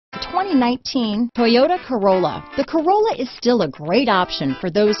2019 Toyota Corolla. The Corolla is still a great option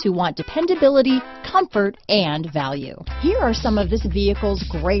for those who want dependability, comfort, and value. Here are some of this vehicle's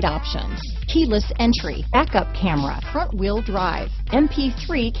great options: keyless entry, backup camera, front wheel drive,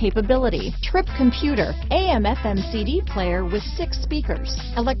 MP3 capability, trip computer, AM/FM CD player with 6 speakers,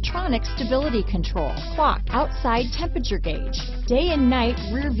 electronic stability control, clock, outside temperature gauge, day and night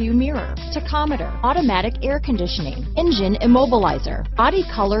rear view mirror, tachometer, automatic air conditioning, engine immobilizer, body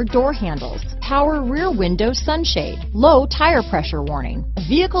color door handles, power rear window sunshade, low tire pressure warning. A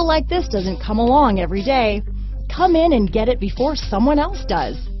vehicle like this doesn't come along every day. Come in and get it before someone else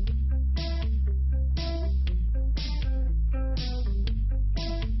does.